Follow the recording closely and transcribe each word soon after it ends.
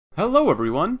Hello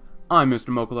everyone, I'm Mr.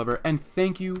 Mocha Lover, and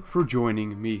thank you for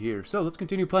joining me here. So let's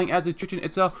continue playing as the Chichen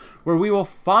Itza, where we will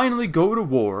finally go to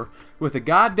war with the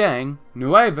goddamn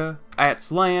Nueva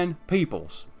Atzlan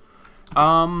peoples.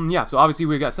 Yeah, so obviously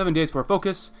we've got 7 days for our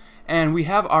focus, and we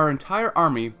have our entire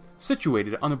army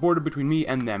situated on the border between me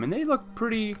and them, and they look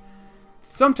pretty,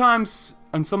 sometimes,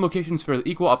 in some locations, fairly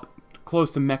equal. Up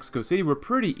close to Mexico City, we're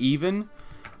pretty even.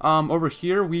 Over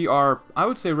here, we are, I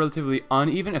would say, relatively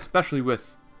uneven, especially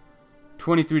with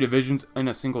 23 divisions in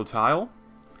a single tile.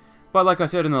 But like I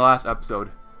said in the last episode,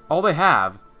 all they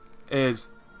have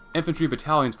is infantry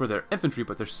battalions for their infantry,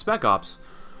 but their spec ops,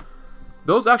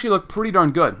 those actually look pretty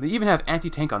darn good. They even have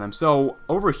anti-tank on them, so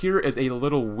over here is a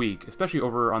little weak, especially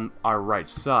over on our right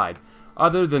side.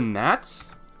 Other than that,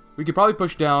 we could probably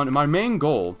push down, and my main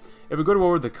goal, if we go to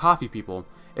war with the coffee people,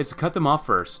 is to cut them off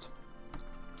first,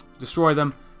 destroy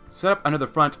them, set up another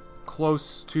front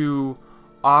close to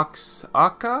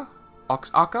Oaxaca,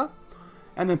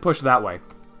 and then push that way,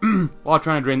 while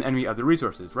trying to drain the enemy of the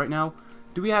resources. Right now,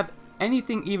 do we have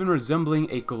anything even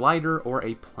resembling a glider or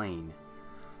a plane?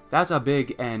 That's a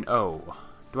big NO.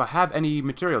 Do I have any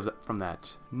materials from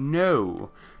that?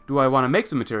 No. Do I want to make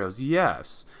some materials?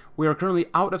 Yes. We are currently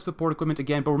out of support equipment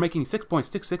again, but we're making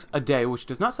 6.66 a day, which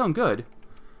does not sound good,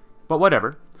 but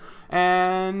whatever.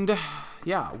 And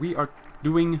yeah, we are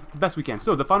doing the best we can.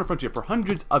 So, the final frontier. For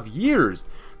hundreds of years,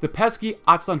 the pesky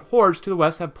Atzlan hordes to the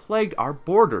west have plagued our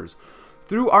borders.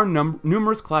 Through our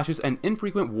numerous clashes and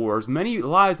infrequent wars, many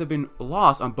lives have been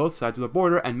lost on both sides of the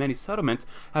border, and many settlements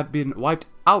have been wiped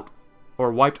out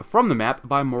or wiped from the map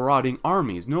by marauding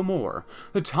armies. No more.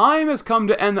 The time has come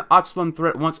to end the Atzlan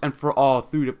threat once and for all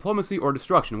through diplomacy or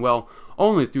destruction. Well,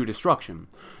 only through destruction.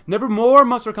 Nevermore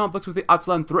must our conflicts with the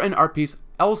Atzlan threaten our peace,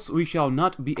 else we shall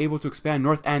not be able to expand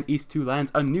north and east to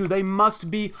lands anew. They must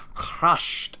be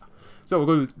crushed. So we'll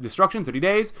go to destruction, 30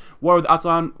 days. War with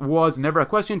Atzlan was never a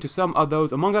question to some of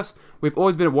those among us. We've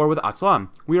always been at war with Atzlan.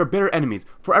 We are bitter enemies,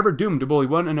 forever doomed to bully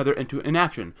one another into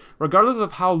inaction. Regardless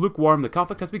of how lukewarm the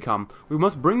conflict has become, we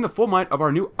must bring the full might of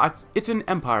our new Itzan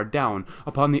Empire down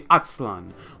upon the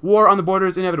Atzlan. War on the border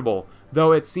is inevitable,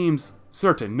 though it seems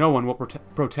certain no one will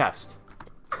protest.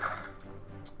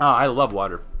 I love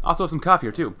water. Also have some coffee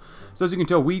here too. So as you can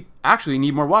tell, we actually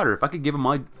need more water. If I could give them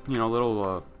my,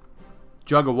 little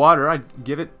jug of water, I'd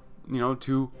give it,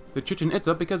 to the Chichen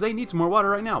Itza, because they need some more water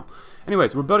right now.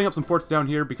 Anyways, we're building up some forts down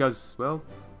here because, well,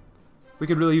 we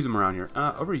could really use them around here.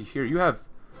 Over here, you have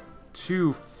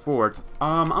 2 forts.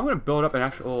 I'm going to build up an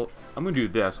actual, I'm going to do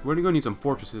this. We're going to need some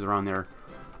fortresses around there.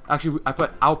 Actually, I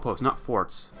put outposts, not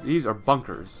forts. These are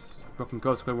bunkers. Broken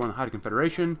Coast, we're on the Haida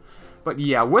Confederation. But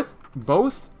yeah, with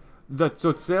both the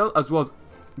Tzotzil as well as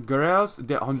Guerreros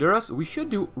de Honduras, we should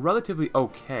do relatively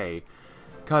okay.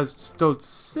 Because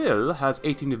Tzotzil has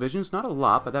 18 divisions, not a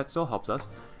lot, but that still helps us.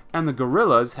 And the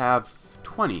guerrillas have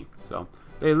 20. So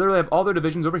they literally have all their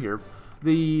divisions over here.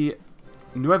 The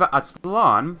Nueva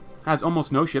Atzlan has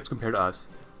almost no ships compared to us.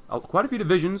 Quite a few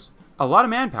divisions, a lot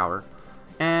of manpower,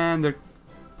 and their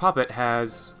puppet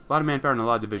has a lot of manpower and a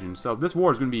lot of divisions. So this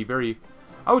war is going to be very,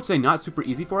 I would say, not super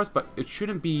easy for us, but it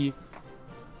shouldn't be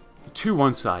too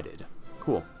one-sided.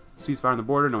 Cool. Ceasefire on the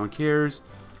border, no one cares.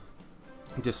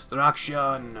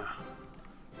 Destruction.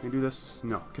 Can I do this?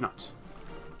 No, cannot.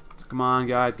 So come on,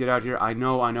 guys, get out here. I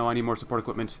know, I need more support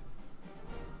equipment.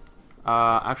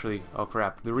 Actually, oh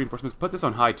crap, the reinforcements, put this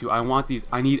on high too. I want these,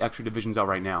 I need extra divisions out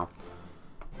right now.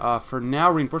 For now,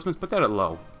 reinforcements, put that at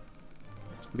low.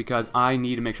 Because I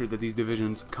need to make sure that these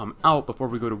divisions come out before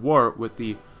we go to war with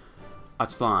the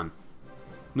Atzlan.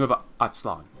 Nueva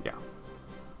Atzlan, yeah.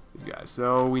 These guys.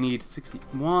 So we need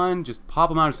 61, just pop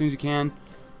them out as soon as you can.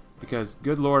 Because,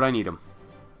 good lord, I need them.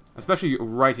 Especially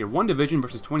right here. 1 division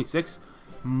versus 26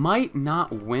 might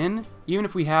not win, even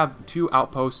if we have 2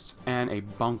 outposts and a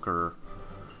bunker.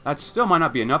 That still might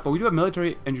not be enough, but we do have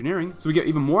military engineering, so we get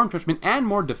even more entrenchment and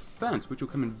more defense, which will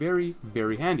come in very,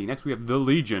 very handy. Next, we have the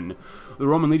Legion. The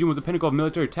Roman Legion was the pinnacle of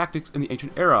military tactics in the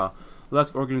ancient era.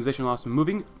 Less organization loss when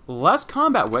moving, less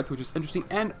combat width, which is interesting,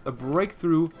 and a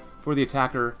breakthrough for the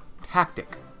attacker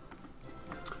tactic.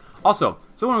 Also,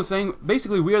 someone was saying,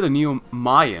 basically, we are the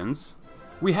Neo-Mayans.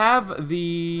 We have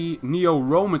the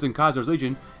Neo-Romans in Khazar's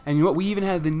Legion, and you know what? We even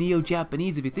have the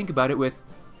Neo-Japanese, if you think about it, with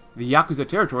the Yakuza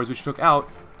territories, which took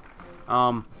out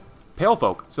Pale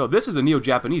Folk. So this is a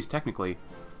Neo-Japanese, technically.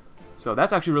 So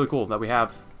that's actually really cool that we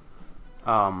have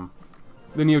the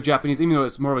Neo-Japanese, even though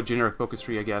it's more of a generic focus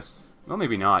tree, I guess. Well,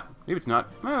 maybe not. Maybe it's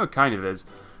not. Well, it kind of is.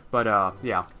 But,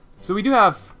 yeah. So we do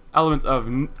have elements of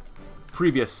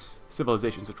previous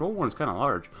civilizations. The Troll War is kind of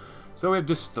large. So we have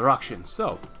destruction.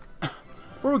 So,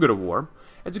 before we go to war,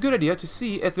 it's a good idea to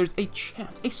see if there's a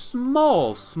chance, a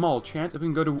small chance, if we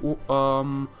can go to,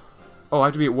 oh, I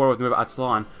have to be at war with Nueva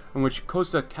Atzlan, in which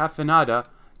Costa Cafanada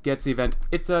gets the event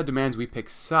Itza demands we pick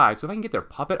sides. So if I can get their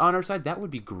puppet on our side, that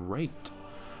would be great.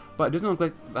 But it doesn't look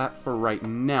like that for right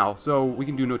now, so we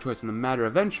can do no choice in the matter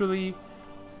eventually.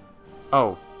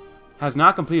 Oh, has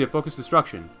not completed focus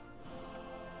destruction.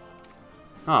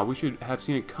 Ah, we should have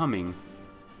seen it coming.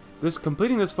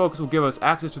 Completing this focus will give us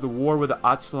access to the war with the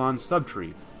Atzlan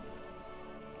subtree.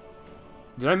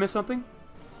 Did I miss something?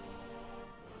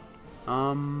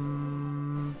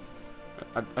 I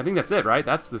think that's it, right?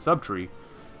 That's the subtree.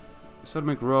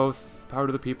 Settlement growth, power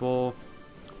to the people,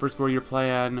 first 4-year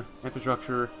plan,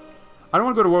 infrastructure. I don't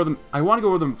want to go to war with them. I want to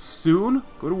go with them soon.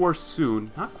 Go to war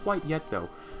soon. Not quite yet, though.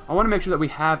 I want to make sure that we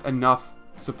have enough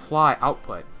supply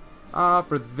output.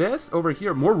 For this, over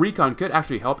here, more recon could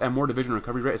actually help and more division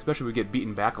recovery rate, especially if we get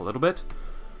beaten back a little bit.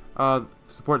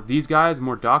 Support these guys,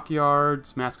 more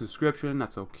dockyards, mass conscription,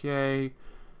 that's okay.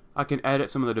 I can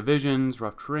edit some of the divisions,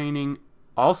 rough training.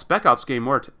 All spec ops gain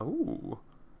more. Oh.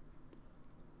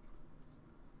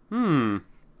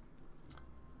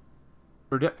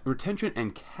 Retention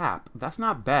and cap. That's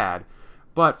not bad.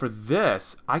 But for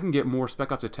this, I can get more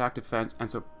spec ops attack defense and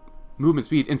so movement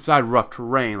speed inside rough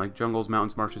terrain like jungles,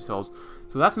 mountains, marshes, hills.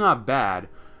 So that's not bad.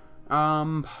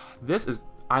 This is...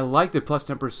 I like the plus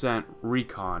 10%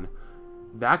 recon.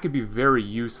 That could be very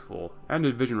useful. And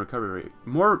division recovery rate.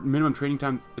 More minimum training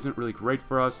time isn't really great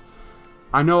for us.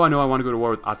 I know I want to go to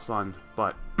war with Atzlan,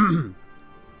 but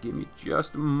give me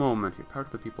just a moment. Here, power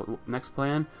to the people. Next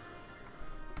plan.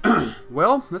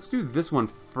 Well, let's do this one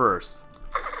first.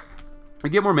 I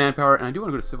get more manpower, and I do want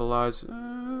to go to civilize.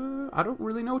 I don't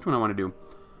really know which one I want to do.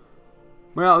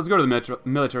 Well, let's go to the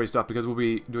military stuff, because we'll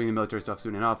be doing the military stuff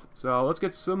soon enough. So let's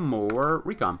get some more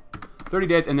recon. 30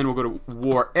 days, and then we'll go to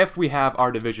war if we have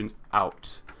our divisions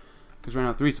out. Because right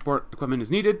now 3 support equipment is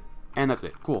needed, and that's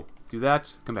it. Cool. Do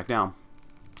that, come back down.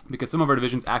 Because some of our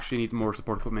divisions actually need more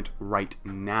support equipment right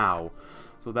now.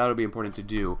 So that'll be important to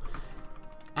do.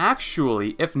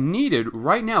 Actually, if needed,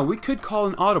 right now, we could call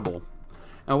an audible.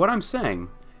 Now, what I'm saying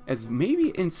is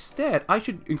maybe instead I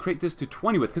should increase this to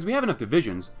 20 with, because we have enough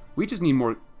divisions. We just need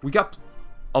more. We got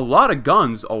a lot of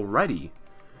guns already.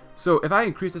 So if I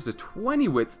increase this to 20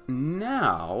 with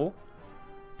now,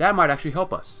 that might actually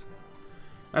help us.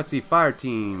 Let's see, fire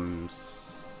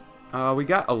teams. We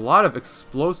got a lot of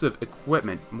explosive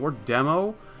equipment. More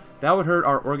demo. That would hurt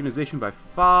our organization by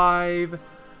 5.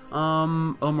 A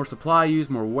little more supply use,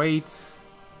 more weight.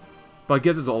 But it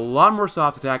gives us a lot more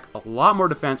soft attack, a lot more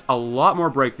defense, a lot more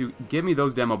breakthrough. Give me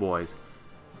those demo boys.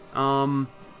 Oh,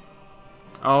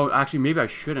 actually, maybe I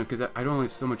shouldn't, because I don't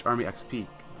have so much army XP.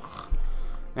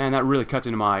 Man, that really cuts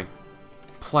into my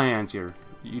plans here.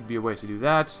 You'd be a waste to do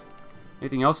that.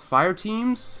 Anything else? Fire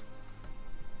teams?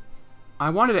 I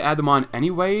wanted to add them on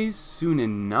anyways, soon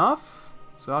enough.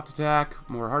 Soft attack,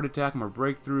 more hard attack, more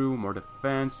breakthrough, more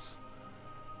defense.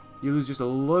 You lose just a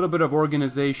little bit of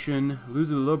organization, lose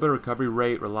a little bit of recovery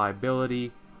rate,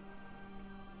 reliability.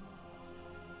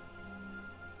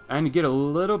 And you get a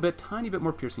little bit, tiny bit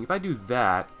more piercing. If I do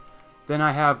that, then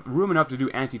I have room enough to do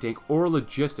anti-tank or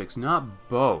logistics, not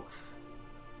both.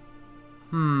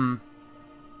 And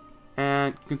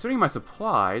considering my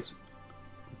supplies,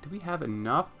 do we have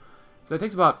enough? So that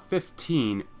takes about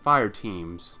 15 fire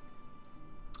teams.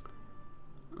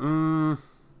 And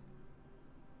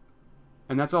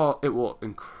that's all it will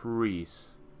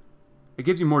increase. It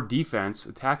gives you more defense.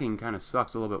 Attacking kind of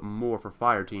sucks a little bit more for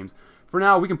fire teams. For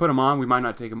now, we can put them on. We might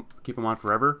not keep them on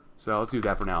forever. So let's do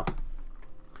that for now.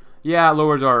 Yeah, it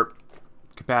lowers our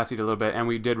capacity a little bit, and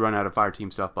we did run out of fire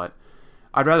team stuff, but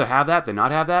I'd rather have that than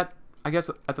not have that, I guess,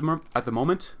 at the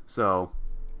moment. So,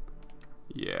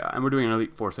 yeah, and we're doing an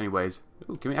elite force anyways.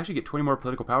 Ooh, can we actually get 20 more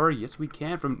political power? Yes, we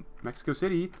can from Mexico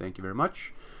City. Thank you very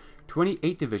much.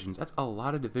 28 divisions. That's a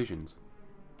lot of divisions.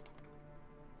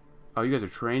 Oh, you guys are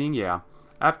training? Yeah.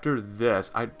 After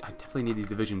this, I definitely need these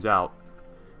divisions out.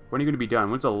 When are you going to be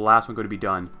done? When's the last one going to be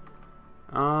done?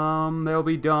 They'll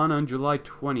be done on July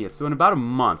 20th. So in about a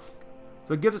month.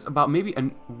 So it gives us about maybe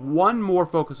one more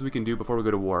focus we can do before we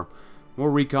go to war. More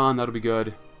recon, that'll be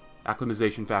good.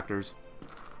 Acclimatization factors.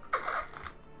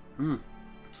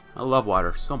 I love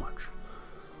water so much.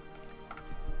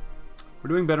 We're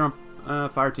doing better on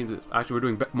fire teams. Actually, we're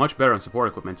doing much better on support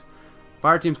equipment.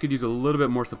 Fire teams could use a little bit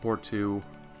more support too.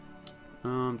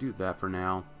 Do that for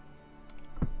now.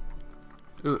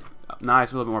 Ooh,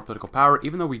 nice, a little bit more political power,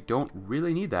 even though we don't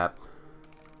really need that.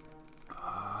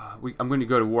 I'm going to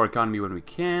go to war economy when we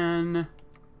can.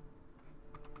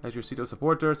 Ejército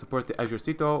supporter, support the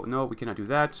Ejército. No, we cannot do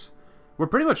that. we're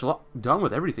pretty much done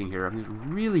with everything here. I mean, there's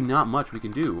really not much we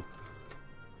can do.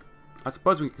 I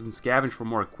suppose we can scavenge for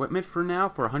more equipment for now,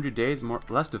 for 100 days,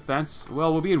 less defense.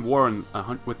 Well, we'll be in war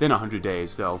within 100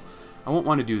 days, so I won't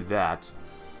want to do that.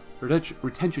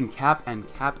 Retention cap and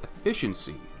cap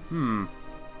efficiency.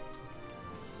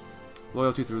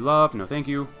 Loyalty through love. No, thank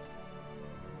you.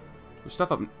 There's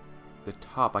stuff up the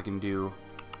top I can do.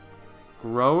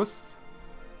 Growth.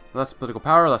 Less political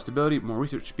power, less stability, more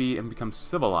research speed, and become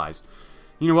civilized.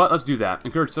 You know what? Let's do that.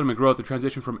 Encourage settlement growth. The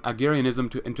transition from agrarianism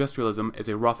to industrialism is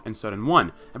a rough and sudden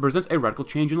one, and presents a radical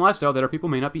change in lifestyle that our people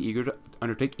may not be eager to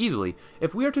undertake easily.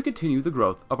 If we are to continue the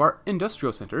growth of our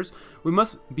industrial centers, we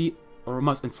must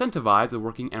incentivize the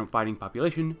working and fighting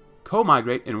population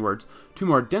co-migrate inwards to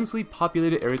more densely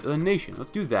populated areas of the nation. Let's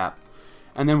do that.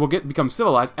 And then we'll become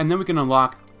civilized, and then we can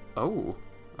unlock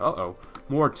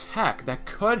more tech that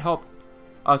could help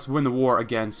us win the war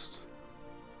against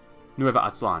Nueva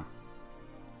Atzlan.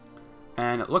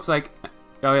 And it looks like,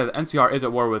 oh yeah, the NCR is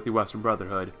at war with the Western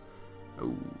Brotherhood.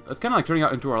 Ooh, it's kind of like turning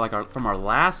out into from our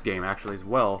last game actually as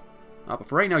well. But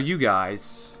for right now, you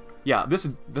guys, yeah, this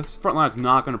front line is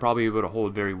not going to probably be able to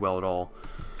hold very well at all.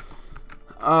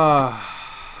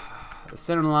 The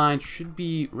center line should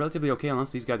be relatively okay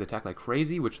unless these guys attack like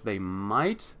crazy, which they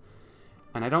might.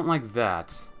 And I don't like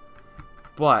that.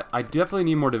 But I definitely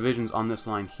need more divisions on this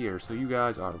line here. So you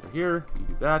guys are over here. You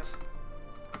do that.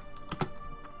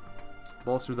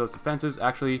 Bolster those defenses.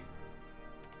 Actually,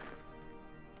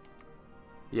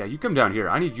 yeah, you come down here.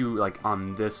 I need you, like,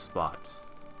 on this spot.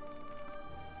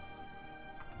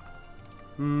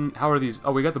 How are these?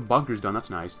 Oh, we got the bunkers done. That's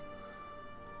nice.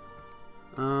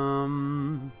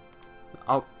 The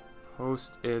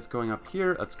outpost is going up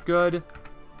here. That's good.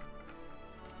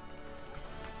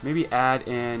 Maybe add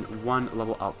in one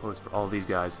level outpost for all of these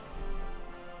guys.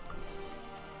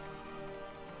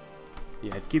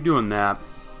 Yeah, keep doing that.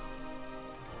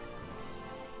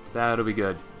 That'll be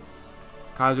good.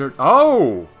 Kaiser.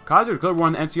 Oh! Kaiser declared war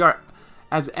on the NCR.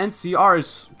 As NCR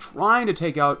is trying to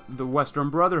take out the Western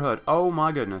Brotherhood. Oh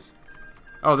my goodness.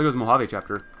 Oh, there goes Mojave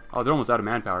chapter. Oh, they're almost out of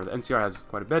manpower. The NCR has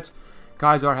quite a bit.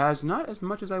 Kaiser has not as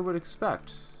much as I would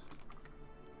expect.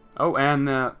 Oh,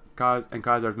 and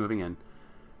Kaiser's moving in.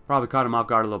 Probably caught him off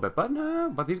guard a little bit. But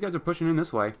no, but these guys are pushing in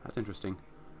this way. That's interesting.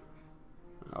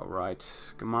 Alright.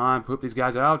 Come on, poop these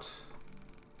guys out.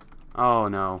 Oh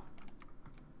no.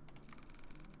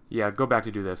 Yeah, go back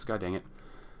to do this. God dang it.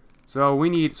 So we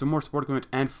need some more support equipment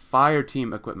and fire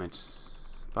team equipment.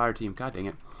 Fire team, god dang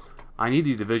it. I need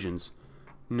these divisions,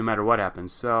 no matter what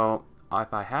happens. So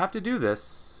if I have to do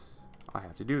this, I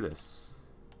have to do this.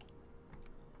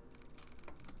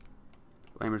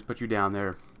 Flamers, put you down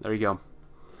there. There you go.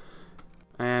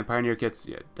 And Pioneer kits,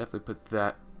 yeah, definitely put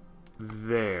that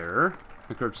there.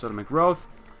 Encourage settlement growth.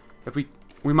 If we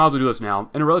might as well do this now.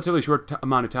 In a relatively short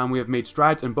amount of time, we have made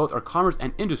strides in both our commerce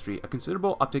and industry. A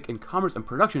considerable uptick in commerce and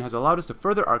production has allowed us to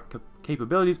further our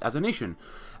capabilities as a nation,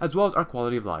 as well as our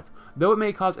quality of life. Though it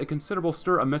may cause a considerable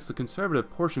stir amidst the conservative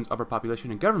portions of our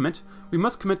population and government, we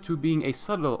must commit to being a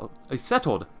settled,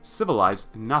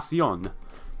 civilized nation.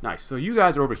 Nice. So you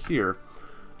guys are over here.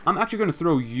 I'm actually going to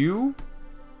throw you.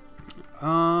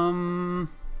 I'd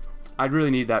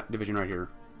really need that division right here.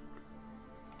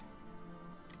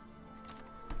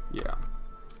 Yeah.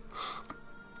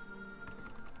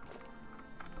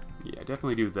 Yeah,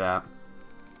 definitely do that.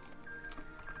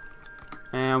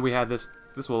 And we have this.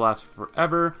 This will last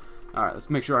forever. Alright, let's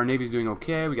make sure our Navy's doing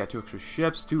okay. We got 2 extra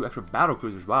ships, 2 extra battle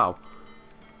cruisers. Wow.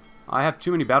 I have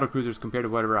too many battle cruisers compared to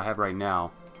whatever I have right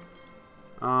now.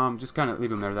 Just kind of leave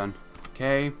them there then.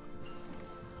 Okay.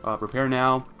 Repair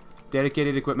now.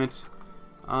 Dedicated equipment.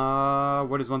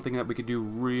 What is one thing that we could do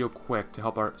real quick to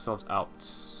help ourselves out?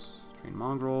 Train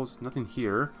mongrels. Nothing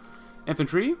here.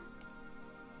 Infantry.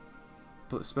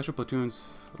 Special platoons.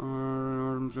 What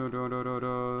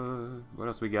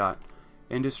else we got?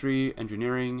 Industry.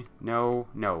 Engineering. No.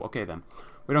 No. Okay then.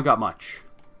 We don't got much.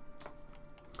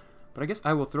 But I guess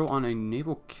I will throw on a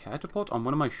naval catapult on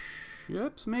one of my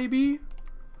ships, maybe?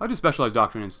 I'll do specialized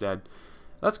doctrine instead.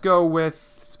 Let's go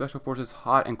with special forces,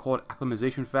 hot and cold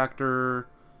acclimatization factor,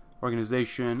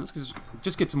 organization. Let's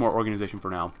just get some more organization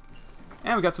for now.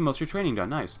 And we got some military training done.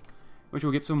 Nice. Which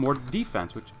will get some more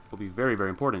defense, which will be very, very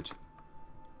important.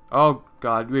 Oh,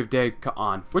 God. We have day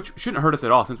on, which shouldn't hurt us at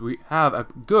all since we have a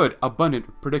good,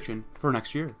 abundant prediction for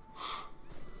next year.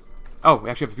 Oh,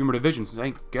 we actually have a few more divisions.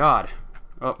 Thank God.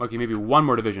 Oh, okay. Maybe one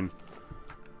more division.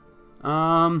 There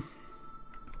are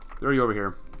you over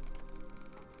here.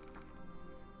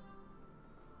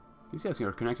 These guys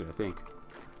are connected, I think.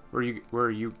 Where are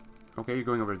you? Okay, you're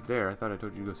going over there. I thought I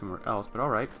told you to go somewhere else, but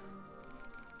alright.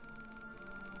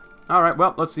 Alright,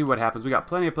 well, let's see what happens. We got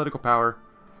plenty of political power.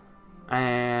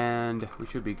 And we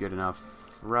should be good enough,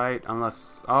 right?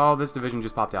 Unless... Oh, this division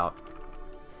just popped out.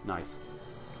 Nice.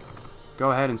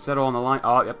 Go ahead and settle on the line.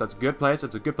 Oh, yep, that's a good place.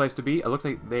 That's a good place to be. It looks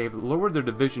like they've lowered their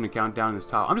division count down in this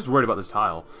tile. I'm just worried about this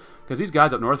tile. Because these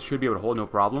guys up north should be able to hold no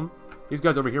problem. These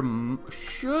guys over here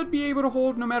should be able to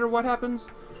hold no matter what happens.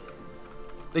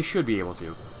 They should be able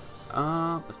to.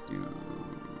 Let's do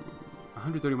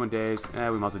 131 days. We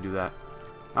might as well do that.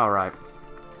 Alright.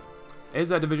 Is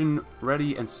that division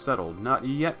ready and settled? Not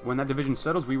yet. When that division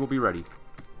settles, we will be ready.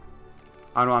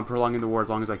 I know I'm prolonging the war as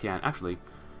long as I can. Actually,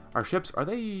 our ships, are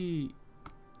they...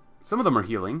 Some of them are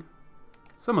healing.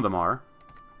 Some of them are.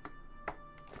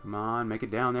 Come on, make it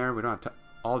down there. We don't have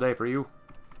all day for you.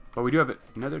 But we do have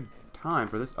another time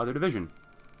for this other division.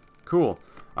 Cool.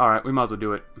 Alright, we might as well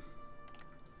do it.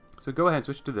 So go ahead and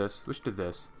switch to this. Switch to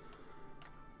this.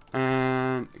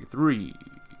 And 3,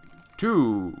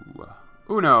 2, 1.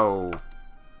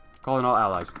 Call in all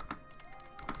allies.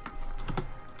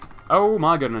 Oh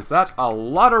my goodness, that's a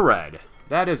lot of red.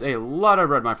 That is a lot of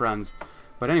red, my friends.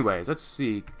 But anyways, let's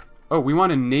see. Oh, we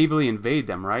want to navally invade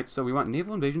them, right? So we want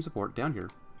naval invasion support down here.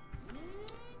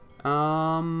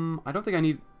 I don't think I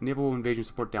need naval invasion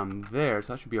support down there,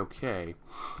 so that should be okay.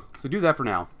 So do that for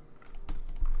now.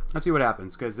 Let's see what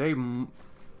happens, because they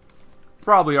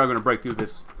probably are going to break through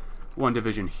this one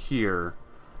division here,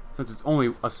 since it's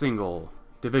only a single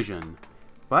division.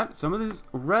 But some of this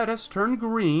red has turned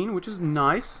green, which is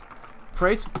nice.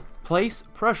 Place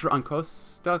pressure on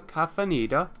Costa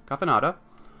Cafanada.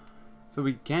 So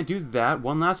we can't do that.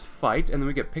 One last fight, and then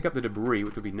we get pick up the debris,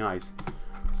 which would be nice.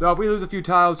 So if we lose a few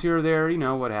tiles here or there, you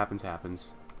know, what happens,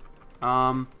 happens.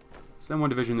 Send one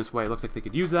division this way. It looks like they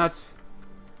could use that.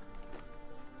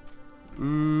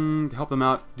 To help them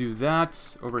out, do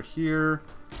that. Over here,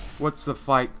 what's the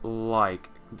fight like?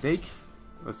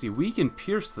 Let's see, we can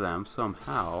pierce them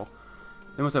somehow.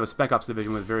 They must have a Spec Ops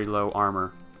division with very low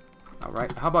armor.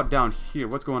 Alright, how about down here?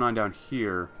 What's going on down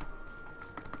here?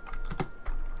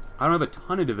 I don't have a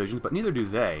ton of divisions, but neither do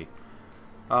they.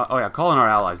 Oh yeah, call in our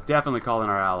allies. Definitely call in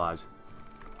our allies.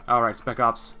 Alright, Spec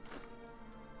Ops.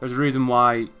 There's a reason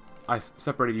why I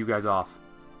separated you guys off.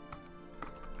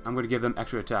 I'm going to give them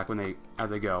extra attack as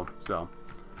they go, so...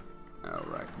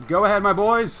 Alright. Go ahead, my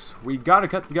boys. We gotta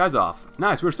cut the guys off.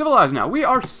 Nice, we're civilized now. We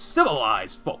are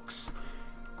civilized, folks.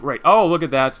 Great. Oh, look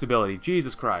at that stability.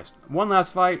 Jesus Christ. One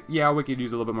last fight. Yeah, we could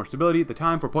use a little bit more stability. The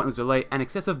time for pointless delay and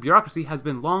excessive bureaucracy has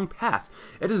been long past.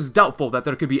 It is doubtful that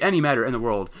there could be any matter in the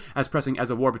world as pressing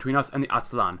as a war between us and the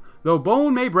Atzlan. Though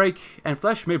bone may break and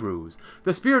flesh may bruise,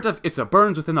 the spirit of Itza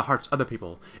burns within the hearts of the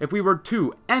people. If we were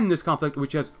to end this conflict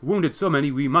which has wounded so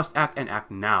many, we must act and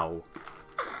act now.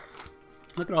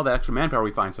 Look at all that extra manpower we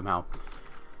find somehow.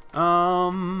 Oh,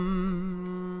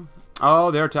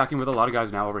 they're attacking with a lot of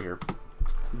guys now over here.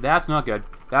 That's not good.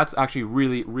 That's actually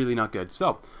really, really not good.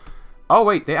 So, oh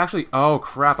wait, they actually, oh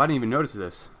crap, I didn't even notice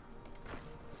this.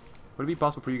 Would it be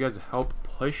possible for you guys to help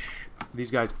push these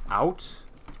guys out?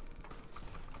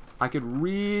 I could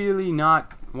really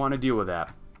not want to deal with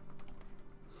that.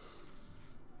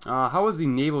 How is the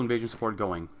naval invasion support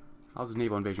going? How's the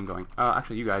naval invasion going?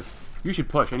 Actually, you guys, you should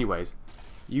push anyways.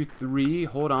 You three,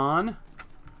 hold on.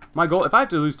 My goal, if I have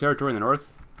to lose territory in the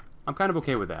north, I'm kind of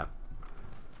okay with that.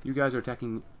 You guys are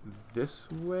attacking this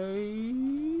way.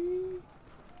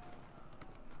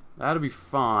 That'll be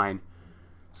fine.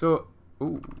 So,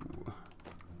 ooh.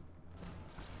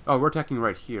 Oh, we're attacking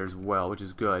right here as well, which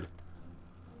is good.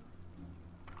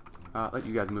 Let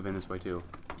you guys move in this way too.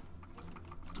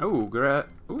 Oh, ooh,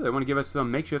 they want to give us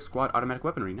some makeshift squad automatic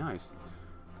weaponry. Nice.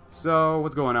 So,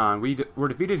 what's going on? We're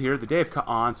defeated here. The day have cut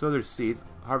on, so there's seeds.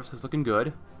 Harvest is looking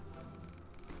good.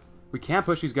 We can't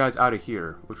push these guys out of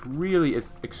here, which really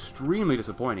is extremely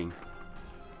disappointing.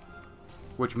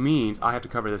 Which means I have to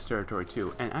cover this territory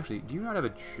too. And actually, do you not have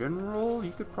a general?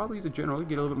 You could probably use a general. You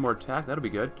get a little bit more attack. That'll be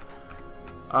good.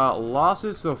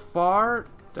 Losses so far,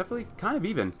 definitely kind of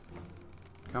even.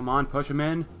 Come on, push them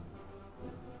in.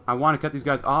 I want to cut these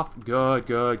guys off. Good,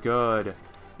 good, good.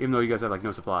 Even though you guys have, like,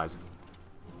 no supplies.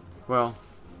 Well,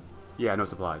 yeah, no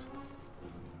supplies.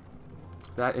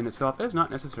 That in itself is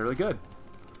not necessarily good.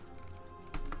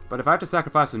 But if I have to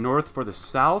sacrifice the north for the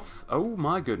south, oh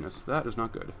my goodness, that is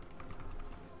not good.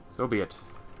 So be it.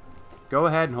 Go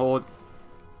ahead and hold.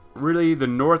 Really, the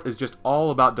north is just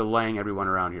all about delaying everyone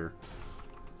around here.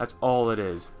 That's all it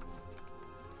is.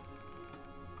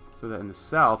 So that in the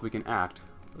south we can act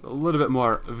with a little bit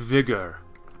more vigor.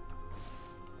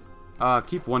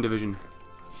 Keep one division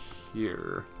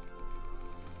here.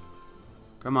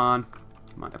 Come on.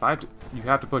 Come on. If I have to, you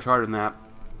have to push harder than that.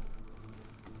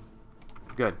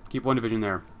 Good. Keep one division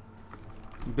there.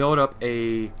 build up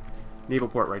a naval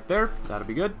port right there. That'll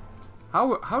be good.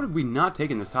 How did we not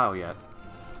take in this tile yet?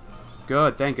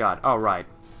 Good, thank God. All right.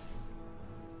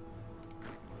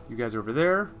 You guys are over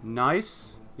there.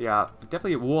 Nice. Yeah,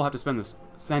 definitely we'll have to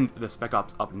send the Spec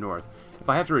Ops up north. If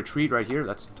I have to retreat right here,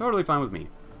 that's totally fine with me.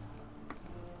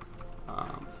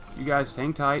 You guys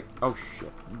hang tight. Oh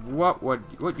shit.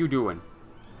 What you doing?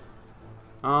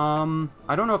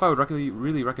 I don't know if I would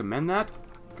really recommend that.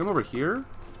 Come over here.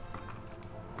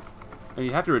 And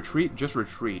you have to retreat, just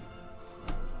retreat.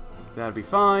 That'd be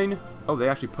fine. Oh, they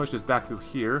actually pushed us back through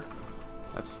here.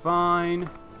 That's fine.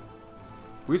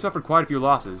 We suffered quite a few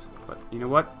losses, but you know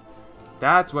what?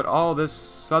 That's what all this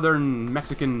southern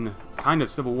Mexican kind of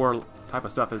civil war type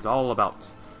of stuff is all about.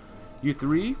 You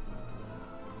three?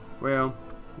 Well,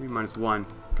 we -1.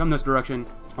 Come this direction.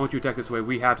 I want you to attack this way.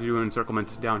 We have to do an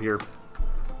encirclement down here.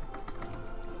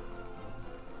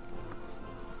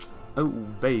 Oh,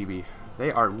 baby.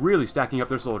 They are really stacking up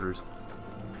their soldiers.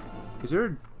 Is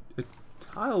there a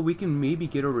tile we can maybe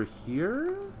get over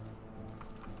here?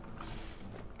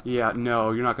 Yeah,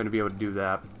 no, you're not going to be able to do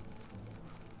that.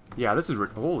 Yeah, this is...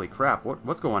 Holy crap,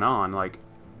 what's going on? Like,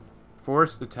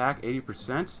 forced attack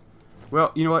 80%?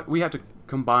 Well, you know what? We have to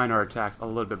combine our attacks a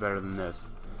little bit better than this.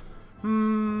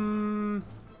 Looks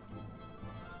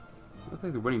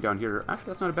like they're winning down here. Actually,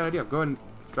 that's not a bad idea. Go ahead and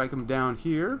strike them down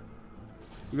here.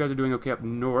 You guys are doing okay up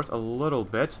north a little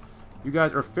bit. You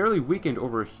guys are fairly weakened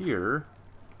over here.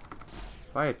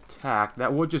 If I attack,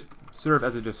 that would just serve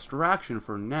as a distraction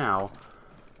for now.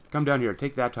 Come down here,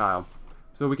 take that tile.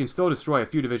 So we can still destroy a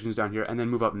few divisions down here and then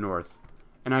move up north.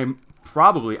 And I'm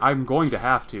going to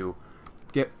have to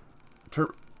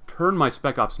turn my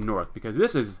Spec Ops north, because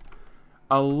this is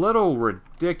a little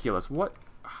ridiculous. What?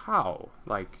 How?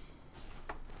 Like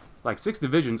 6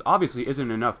 divisions obviously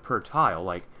isn't enough per tile.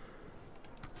 Like,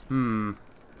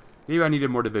 maybe I needed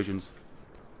more divisions.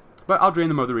 But I'll drain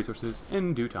them of the resources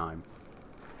in due time.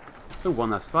 So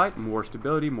one last fight, more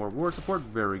stability, more war support,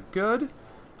 very good.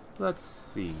 Let's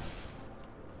see.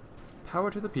 Power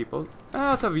to the people.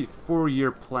 Let's have a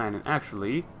 4-year plan, and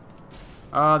actually,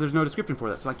 there's no description for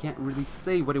that, so I can't really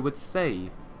say what it would say.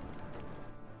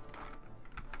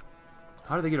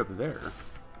 How do they get up there?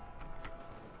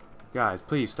 Guys,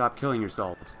 please stop killing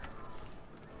yourselves.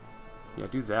 Yeah,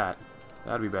 do that.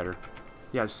 That'd be better.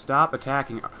 Yeah, stop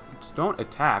attacking. Just don't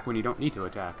attack when you don't need to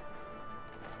attack.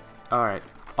 Alright.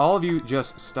 All of you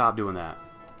just stop doing that.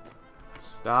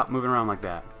 Stop moving around like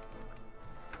that.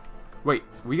 Wait,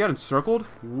 we got encircled?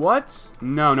 What?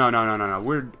 No.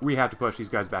 We have to push these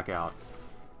guys back out.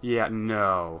 Yeah,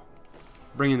 no.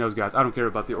 Bring in those guys. I don't care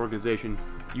about the organization.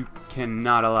 You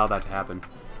cannot allow that to happen.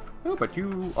 Oh, but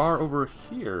you are over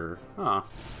here. Huh.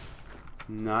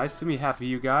 Nice. Send me half of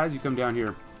you guys. You come down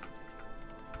here.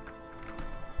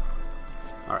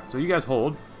 Alright, so you guys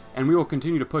hold, and we will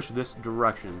continue to push this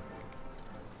direction.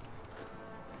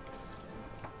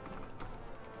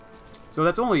 So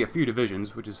that's only a few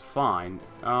divisions, which is fine.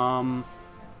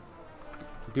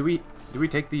 Do we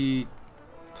take the...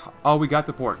 Oh, we got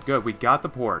the port. Good, we got the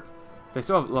port. They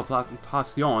still have La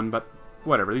Plantacion, but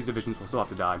whatever. These divisions will still have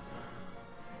to die.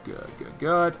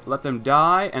 Good. Let them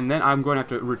die, and then I'm going to have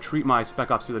to retreat my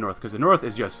Spec Ops to the north, because the north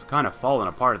is just kind of falling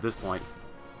apart at this point.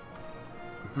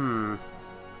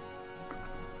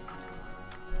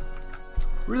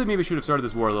 Really, maybe I should have started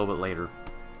this war a little bit later.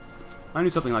 I knew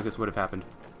something like this would have happened.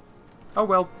 Oh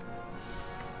well.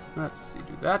 Let's see,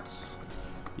 do that.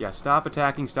 Yeah, stop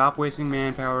attacking, stop wasting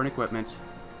manpower and equipment.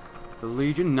 The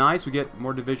Legion, nice, we get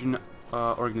more division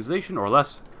organization, or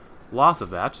less loss of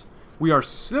that. We are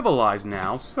civilized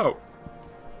now, so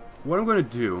what I'm going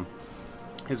to do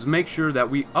is make sure that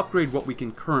we upgrade what we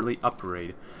can currently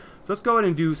upgrade. So let's go ahead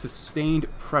and do sustained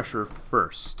pressure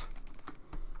first.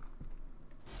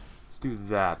 Let's do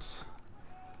that.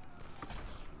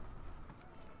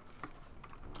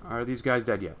 Are these guys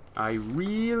dead yet? I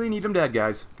really need them dead,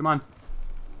 guys. Come on.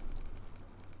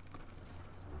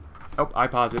 Oh, I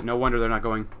paused it. No wonder they're not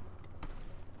going.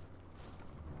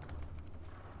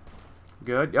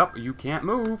 Good. Yep, you can't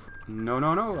move.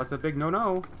 No. That's a big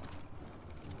no.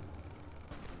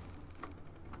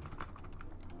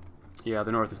 Yeah,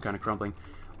 the north is kind of crumbling.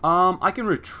 I can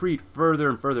retreat further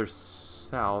and further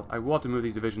south. I will have to move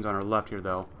these divisions on our left here,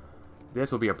 though.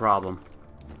 This will be a problem.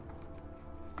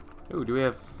 Ooh, do we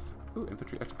have... Ooh,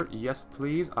 infantry expert. Yes,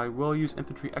 please. I will use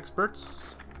infantry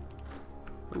experts.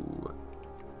 Ooh.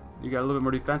 You got a little bit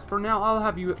more defense. For now, I'll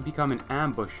have you become an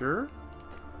ambusher.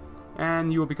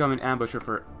 And you will become an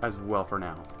ambusher as well for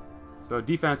now. So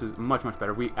defense is much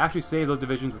better. We actually saved those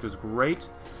divisions, which is great.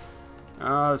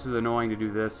 This is annoying to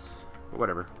do this. But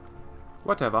whatever.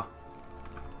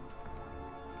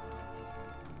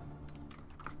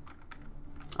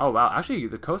 Oh, wow. Actually,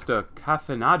 the Costa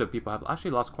Cafanado people have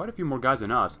actually lost quite a few more guys than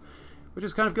us, which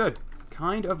is kind of good.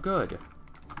 Kind of good.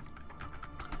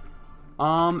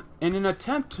 In an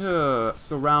attempt to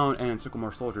surround and encircle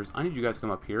more soldiers, I need you guys to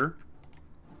come up here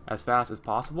as fast as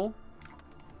possible.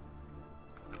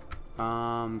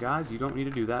 Guys, you don't need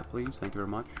to do that, please. Thank you very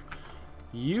much.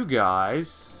 You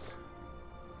guys...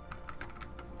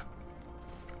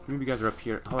 Some of you guys are up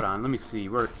here. Hold on, let me see.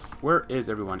 Where is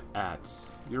everyone at?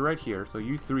 You're right here, so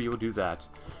you three will do that.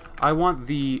 I want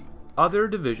the other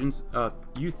divisions,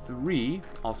 you three,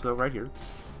 also right here.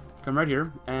 Come right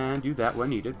here and do that when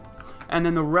needed. And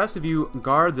then the rest of you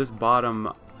guard this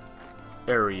bottom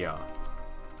area.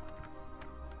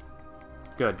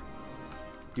 Good.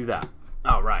 Do that.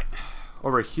 Alright.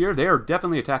 Over here, they are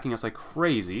definitely attacking us like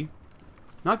crazy.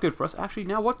 Not good for us. Actually,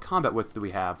 now what combat width do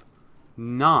we have?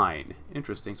 9.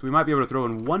 Interesting. So we might be able to throw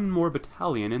in one more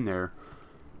battalion in there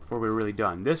before we're really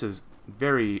done. This is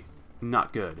very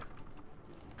not good.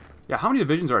 Yeah, how many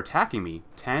divisions are attacking me?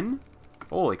 10?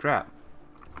 Holy crap.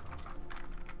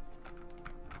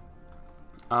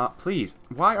 Please.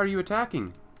 Why are you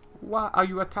attacking? Why are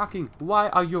you attacking? Why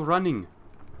are you running?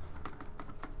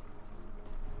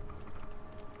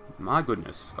 My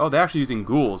goodness. Oh, they're actually using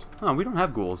ghouls. Oh, we don't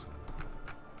have ghouls.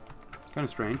 Kind of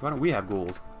strange. Why don't we have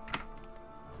ghouls?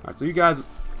 Alright, so you guys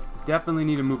definitely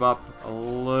need to move up a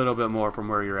little bit more from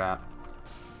where you're at.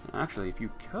 Actually, if you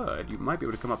could, you might be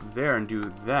able to come up there and do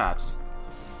that.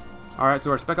 Alright, so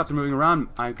our spec ops are moving around.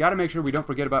 I've got to make sure we don't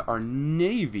forget about our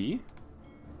navy.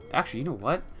 Actually, you know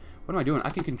what? What am I doing? I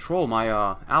can control my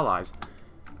allies.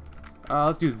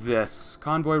 Let's do this.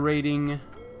 Convoy rating.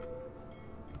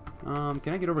 Can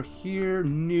I get over here?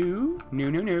 No. No,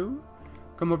 no, no.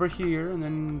 Come over here and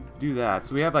then do that.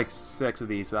 So we have like 6 of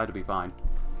these, so that'll be fine.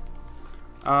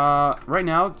 Right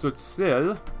now, so it's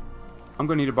Sil. I'm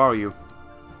going to need to borrow you.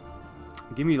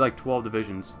 Give me like 12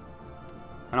 divisions.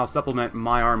 And I'll supplement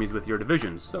my armies with your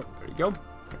divisions. So, there you go.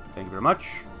 Thank you very much.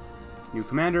 New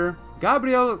commander.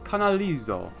 Gabriel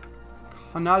Canalizo.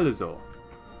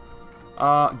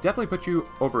 Definitely put you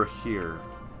over here.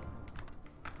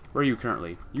 Where are you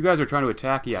currently? You guys are trying to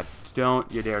attack? Yeah,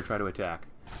 don't you dare try to attack.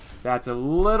 That's a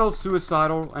little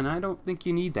suicidal, and I don't think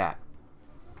you need that.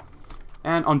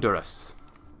 And Honduras.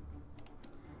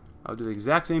 I'll do the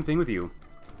exact same thing with you.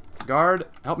 Guard,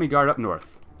 help me guard up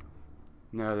north.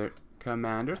 Another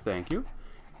commander, thank you.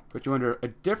 Put you under a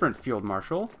different field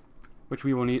marshal, which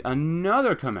we will need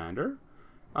another commander.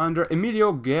 Under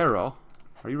Emilio Guerrero.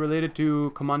 Are you related to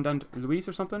Commandant Luis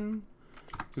or something?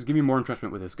 Just give me more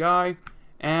entrenchment with this guy.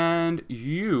 And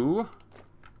you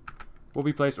will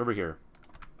be placed over here.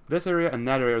 This area and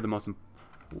that area are the most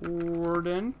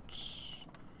important.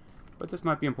 But this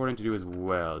might be important to do as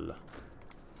well.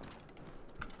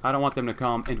 I don't want them to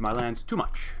come into my lands too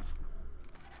much.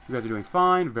 You guys are doing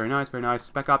fine. Very nice, very nice.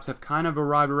 Spec Ops have kind of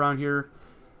arrived around here.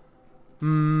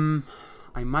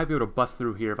 I might be able to bust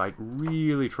through here if I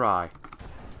really try.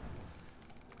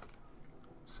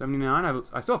 79.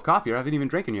 I still have coffee. I haven't even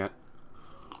drinking yet.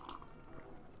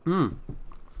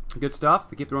 Good stuff.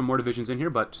 They keep throwing more divisions in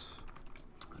here, but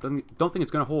I don't think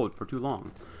it's going to hold for too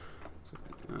long. So,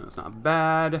 it's not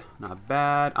bad. Not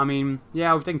bad. I mean,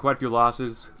 yeah, we've taken quite a few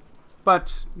losses,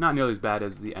 but not nearly as bad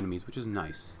as the enemies, which is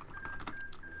nice.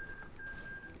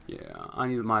 Yeah, I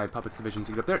need my puppets division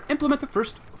to get up there. Implement the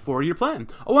first 4-year plan.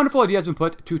 A wonderful idea has been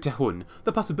put to Tehun.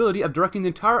 The possibility of directing the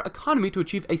entire economy to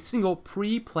achieve a single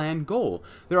pre-planned goal.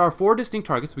 There are 4 distinct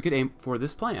targets we could aim for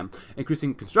this plan.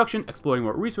 Increasing construction, exploring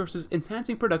more resources,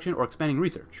 enhancing production, or expanding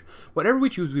research. Whatever we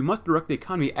choose, we must direct the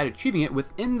economy at achieving it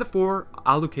within the 4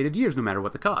 allocated years, no matter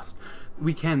what the cost.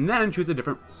 We can then choose a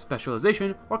different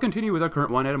specialization, or continue with our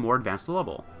current one at a more advanced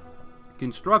level.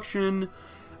 Construction,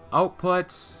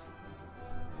 output...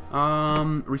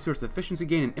 resource efficiency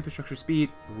gain and infrastructure speed.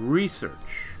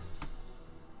 Research.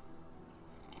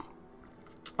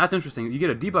 That's interesting. You get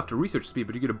a debuff to research speed,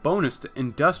 but you get a bonus to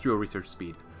industrial research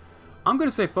speed. I'm going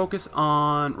to say focus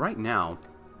on, right now,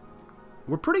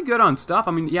 we're pretty good on stuff.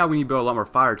 I mean, yeah, we need to build a lot more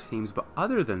fire teams, but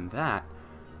other than that,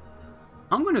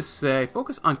 I'm going to say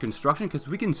focus on construction, because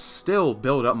we can still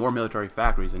build up more military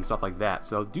factories and stuff like that.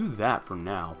 So do that for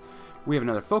now. We have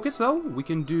another focus, though. We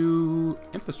can do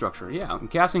infrastructure, yeah. And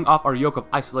casting off our yoke of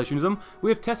isolationism, we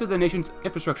have tested the nation's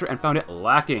infrastructure and found it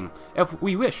lacking. If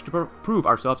we wish to prove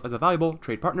ourselves as a valuable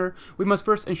trade partner, we must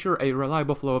first ensure a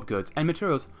reliable flow of goods and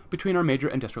materials between our major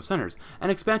industrial centers. An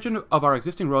expansion of our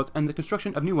existing roads and the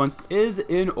construction of new ones is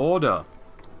in order.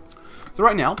 So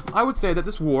right now, I would say that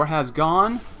this war has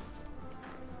gone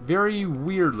very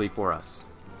weirdly for us.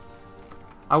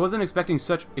 I wasn't expecting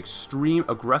such extreme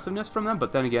aggressiveness from them,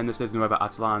 but then again, this is Nueva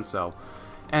Atzlan, so...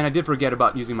 And I did forget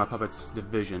about using my puppets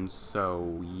divisions,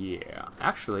 so yeah.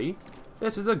 Actually,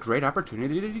 this is a great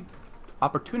opportunity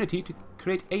to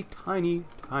create a tiny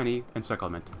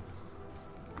encirclement.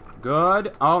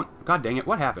 Good. Oh, god dang it!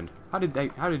 What happened? How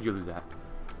did you lose that?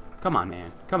 Come on,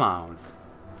 man. Come on.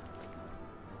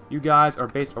 You guys are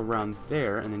based around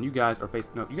there, and then you guys are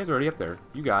based... No, you guys are already up there.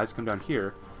 You guys come down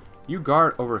here. You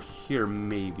guard over here,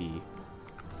 maybe.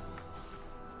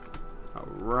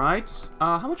 Alright.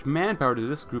 How much manpower does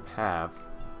this group have?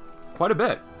 Quite a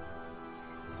bit.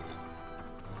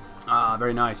 Ah,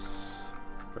 very nice.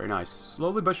 Very nice.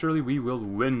 Slowly but surely, we will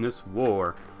win this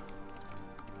war.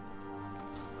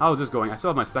 How is this going? I still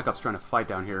have my spec ups trying to fight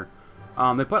down here.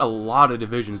 They put a lot of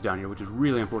divisions down here, which is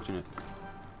really unfortunate.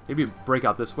 Maybe break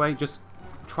out this way. Just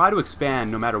try to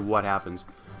expand no matter what happens.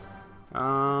 They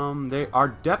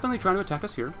are definitely trying to attack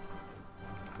us here.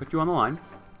 Put you on the line.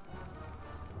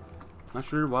 Not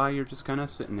sure why you're just kind of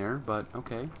sitting there, but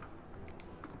okay.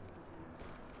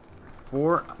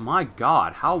 My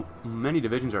god, how many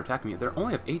divisions are attacking me? They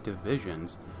only have 8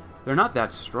 divisions. They're not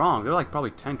that strong. They're like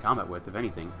probably 10 combat width, if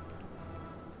anything.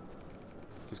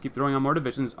 Just keep throwing on more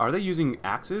divisions. Are they using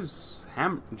axes?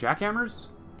 Jackhammers?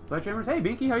 Sledgehammers? Hey,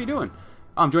 Binky, how you doing?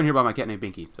 I'm joined here by my cat named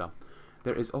Binky, so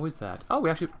there is always that. Oh, we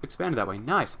actually expanded that way.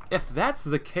 Nice. If that's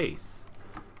the case,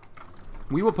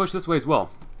 we will push this way as well.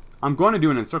 I'm going to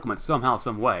do an encirclement somehow,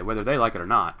 some way, whether they like it or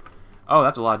not. Oh,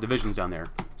 that's a lot of divisions down there.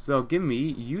 So give me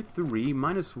you 3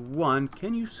 minus 1.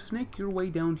 Can you snake your way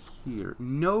down here?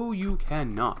 No, you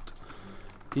cannot.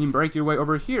 Can you break your way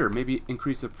over here? Maybe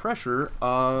increase the pressure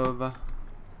of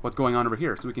what's going on over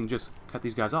here, so we can just cut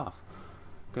these guys off.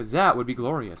 Because that would be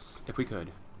glorious, if we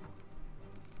could.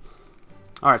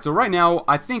 Alright, so right now,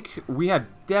 I think we have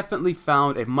definitely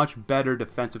found a much better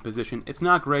defensive position. It's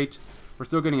not great. We're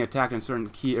still getting attacked in certain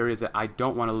key areas that I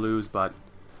don't want to lose, but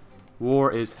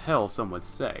war is hell, some would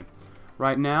say.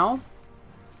 Right now,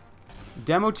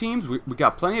 demo teams, we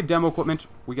got plenty of demo equipment.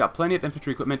 We got plenty of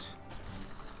infantry equipment.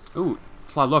 Ooh,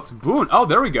 Tlalocs Boon. Oh,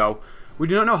 there we go. We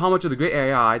do not know how much of the great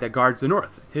AI that guards the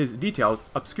north. His details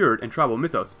obscured in tribal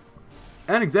mythos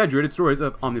and exaggerated stories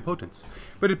of omnipotence.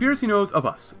 But it appears he knows of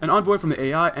us. An envoy from the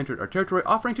AI entered our territory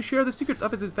offering to share the secrets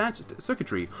of his advanced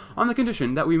circuitry on the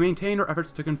condition that we maintain our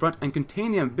efforts to confront and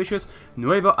contain the ambitious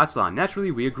Nueva Atzlan.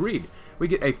 Naturally, we agreed. We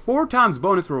get a 4 times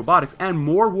bonus for robotics and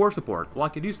more war support. Well, I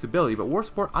could use stability, but war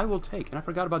support I will take. And I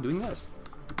forgot about doing this.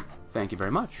 Thank you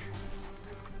very much.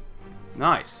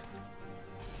 Nice.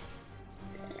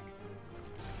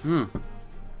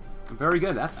 Very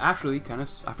good. That's actually kind of...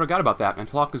 I forgot about that. And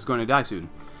Tlaloc is going to die soon.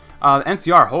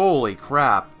 NCR, holy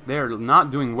crap. They're not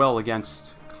doing well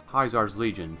against Kaisar's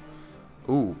Legion.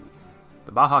 Ooh.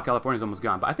 The Baja California is almost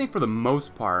gone. But I think for the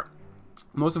most part,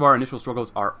 most of our initial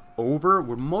struggles are over.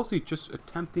 We're mostly just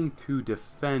attempting to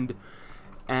defend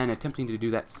and attempting to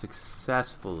do that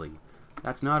successfully.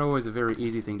 That's not always a very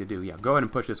easy thing to do. Yeah, go ahead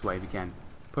and push this way if you can.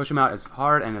 Push them out as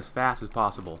hard and as fast as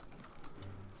possible.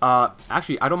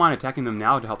 Actually, I don't mind attacking them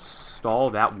now to help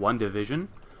stall that one division.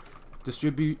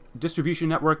 Distribution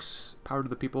networks, power to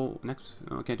the people. Next,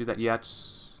 I can't do that yet.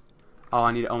 Oh,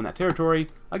 I need to own that territory.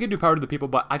 I can do power to the people,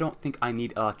 but I don't think I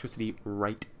need electricity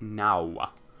right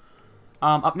now.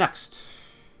 Up next,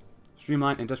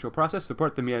 streamline industrial process.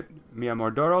 Support the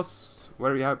Miamodoros.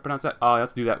 Whatever you have to pronounce that. Oh,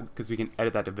 let's do that because we can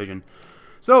edit that division.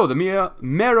 So the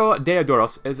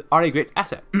Merodeadoros are a great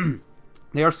asset.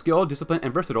 They are skilled, disciplined,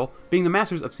 and versatile, being the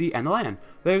masters of sea and the land.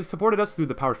 They have supported us through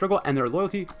the power struggle, and their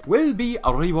loyalty will be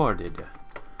rewarded.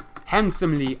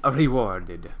 Handsomely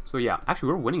rewarded. So yeah, actually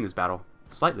we're winning this battle.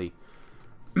 Slightly.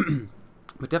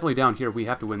 But definitely down here, we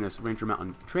have to win this. Ranger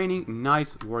Mountain training.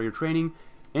 Nice warrior training.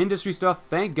 Industry stuff.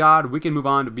 Thank God we can move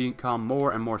on to become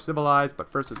more and more civilized. But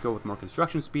first, let's go with more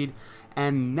construction speed.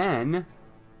 And then,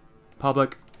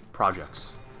 public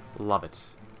projects. Love it.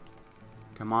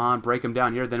 Come on, break them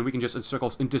down here. Then we can just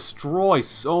encircle and destroy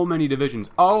so many divisions.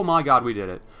 Oh my god, we did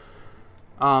it.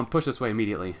 Push this way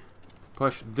immediately.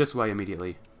 Push this way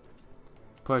immediately.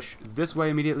 Push this way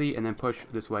immediately, and then push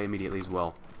this way immediately as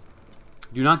well.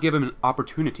 Do not give him an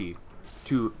opportunity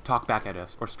to talk back at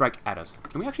us or strike at us.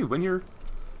 Can we actually win here?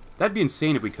 That'd be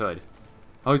insane if we could.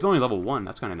 Oh, he's only level 1.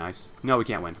 That's kind of nice. No, we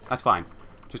can't win. That's fine.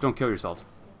 Just don't kill yourselves.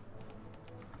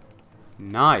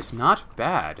 Nice. Not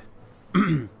bad.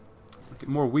 Get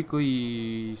more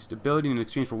weekly stability in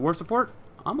exchange for war support.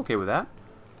 I'm okay with that.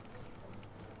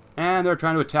 And they're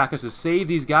trying to attack us to save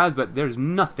these guys, but there's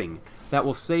nothing that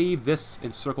will save this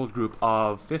encircled group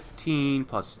of 15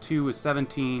 plus 2 is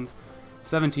 17.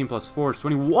 17 plus 4 is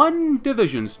 21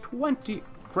 divisions. 20...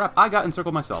 Crap, I got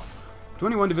encircled myself.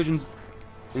 21 divisions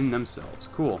in themselves.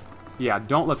 Cool. Yeah,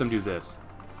 don't let them do this.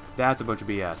 That's a bunch of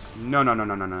BS. No, no, no,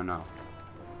 no, no, no, no.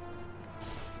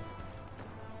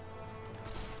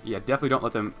 Yeah, definitely don't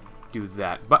let them do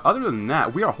that. But other than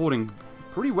that, we are holding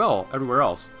pretty well everywhere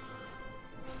else.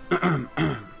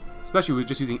 Especially with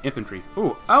just using infantry.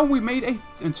 Ooh, oh, we made a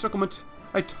encirclement.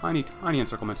 A tiny, tiny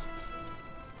encirclement.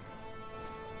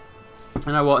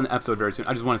 And I will in the episode very soon.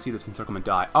 I just want to see this encirclement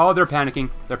die. Oh, they're panicking.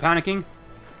 They're panicking.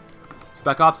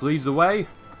 Spec Ops leads the way.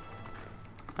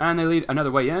 And they lead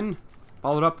another way in.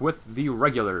 Followed up with the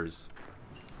regulars.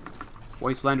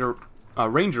 Wastelander,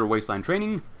 Ranger Wasteland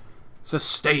Training.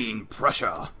 Sustain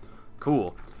pressure.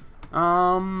 Cool.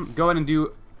 Go ahead and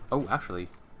do... Oh, actually...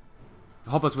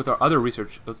 help us with our other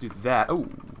research. Let's do that. Oh,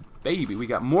 baby, we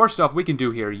got more stuff we can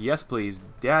do here. Yes, please.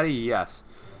 Daddy, yes.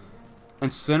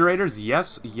 Incinerators?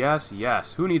 Yes, yes,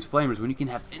 yes. Who needs flamers when you can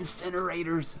have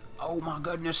incinerators? Oh, my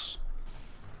goodness.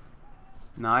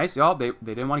 Nice. Oh, they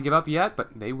didn't want to give up yet,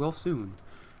 but they will soon.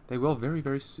 They will very,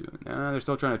 very soon. They're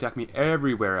still trying to attack me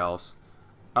everywhere else.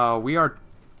 We are...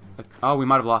 Oh, we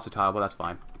might have lost a tile, but that's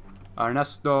fine.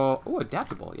 Ernesto... Oh,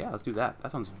 adaptable. Yeah, let's do that.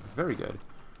 That sounds very good.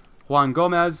 Juan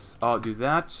Gomez, I'll do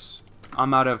that.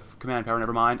 I'm out of command power,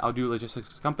 never mind. I'll do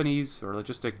logistics companies, or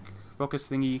logistic focus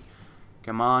thingy.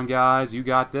 Come on, guys, you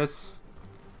got this.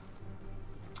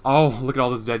 Oh, look at all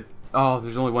those dead... Oh,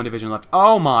 there's only one division left.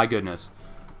 Oh, my goodness.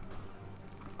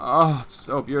 Oh, it's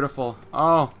so beautiful.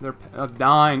 Oh, they're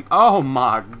dying. Oh,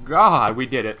 my God, we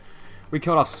did it. We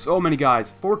killed off so many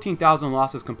guys. 14,000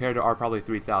 losses compared to our probably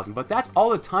 3,000. But that's all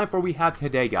the time for we have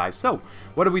today, guys. So,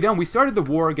 what have we done? We started the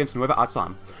war against Nueva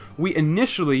Atzlan. We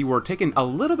initially were taken a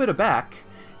little bit aback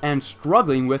and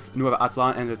struggling with Nueva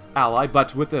Atzlan and its ally,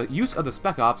 but with the use of the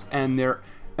Spec Ops and their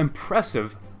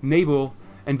impressive naval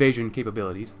invasion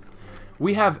capabilities,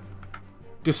 we have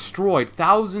destroyed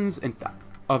thousands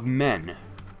of men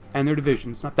and their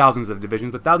divisions. Not thousands of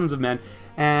divisions, but thousands of men.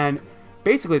 And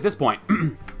basically at this point...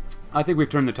 I think we've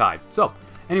turned the tide. So,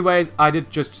 anyways, I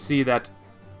did just see that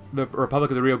the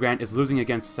Republic of the Rio Grande is losing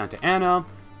against Santa Anna,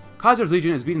 Kaiser's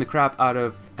Legion is beating the crap out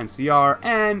of NCR,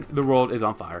 and the world is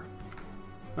on fire.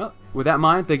 Well, with that in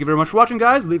mind, thank you very much for watching,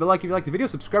 guys. Leave a like if you liked the video,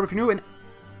 subscribe if you're new, and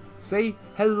say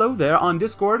hello there on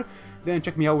Discord. Then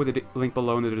check me out with the link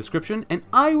below in the description, and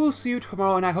I will see you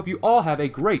tomorrow, and I hope you all have a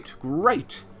great,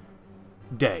 great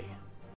day.